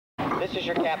This is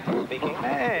your captain speaking.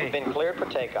 Hey. You've been cleared for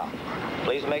takeoff.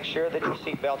 Please make sure that your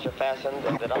seatbelts are fastened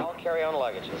and that all carry-on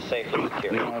luggage is safely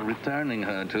secured. We are returning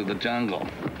her to the jungle,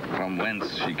 from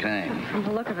whence she came. From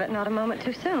the look of it, not a moment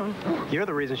too soon. You're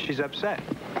the reason she's upset.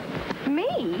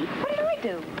 Me? What did I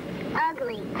do?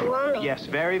 Ugly woman. Yes,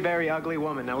 very, very ugly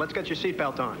woman. Now, let's get your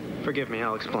seatbelt on. Forgive me,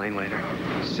 I'll explain later.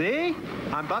 See?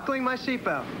 I'm buckling my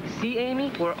seatbelt. See,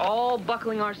 Amy? We're all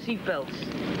buckling our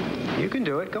seatbelts. You can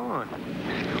do it. Go on.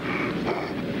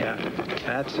 Yeah,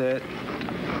 that's it.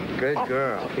 Good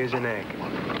girl. Here's an egg.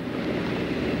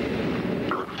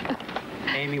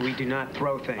 Amy, we do not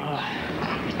throw things.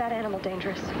 Is that animal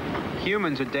dangerous?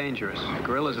 Humans are dangerous.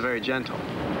 Gorillas are very gentle.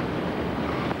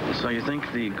 So you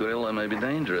think the gorilla may be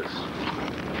dangerous?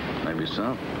 Maybe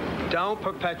so. Don't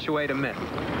perpetuate a myth.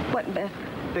 What myth?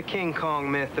 The King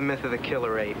Kong myth, the myth of the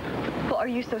killer ape. Well, are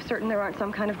you so certain there aren't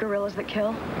some kind of gorillas that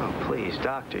kill? Oh, please,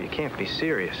 doctor, you can't be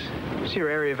serious. What's your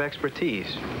area of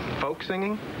expertise? Folk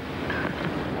singing?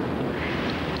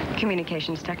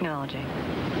 Communications technology.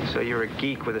 So you're a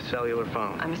geek with a cellular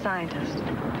phone. I'm a scientist.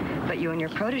 But you and your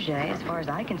protege, as far as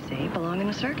I can see, belong in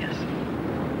a circus.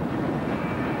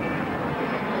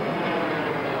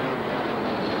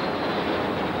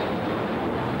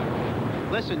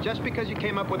 Listen, just because you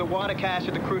came up with a water cache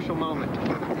at the crucial moment,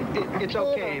 it's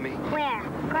okay, Amy. Where?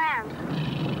 Ground.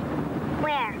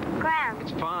 Where? Ground.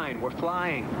 It's fine. We're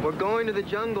flying. We're going to the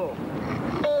jungle.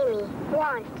 Amy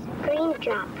wants green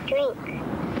drop drink.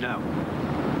 No.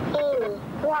 Amy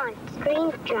wants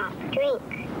green drop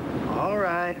drink. All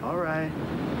right, all right.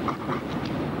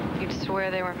 You'd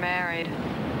swear they were married.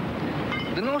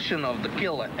 The notion of the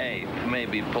killer ape may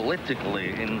be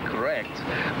politically incorrect,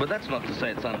 but that's not to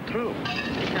say it's untrue.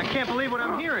 I can't believe what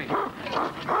I'm hearing.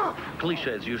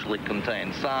 Cliches usually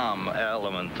contain some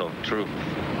element of truth.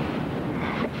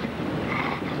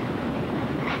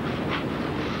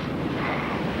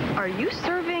 Are you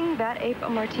serving that ape a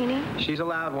martini? She's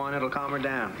allowed one. It'll calm her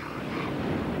down.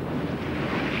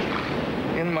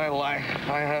 In my life,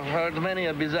 I have heard many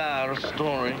a bizarre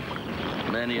story.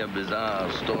 Many a bizarre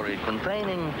story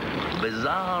containing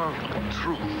bizarre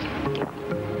truth.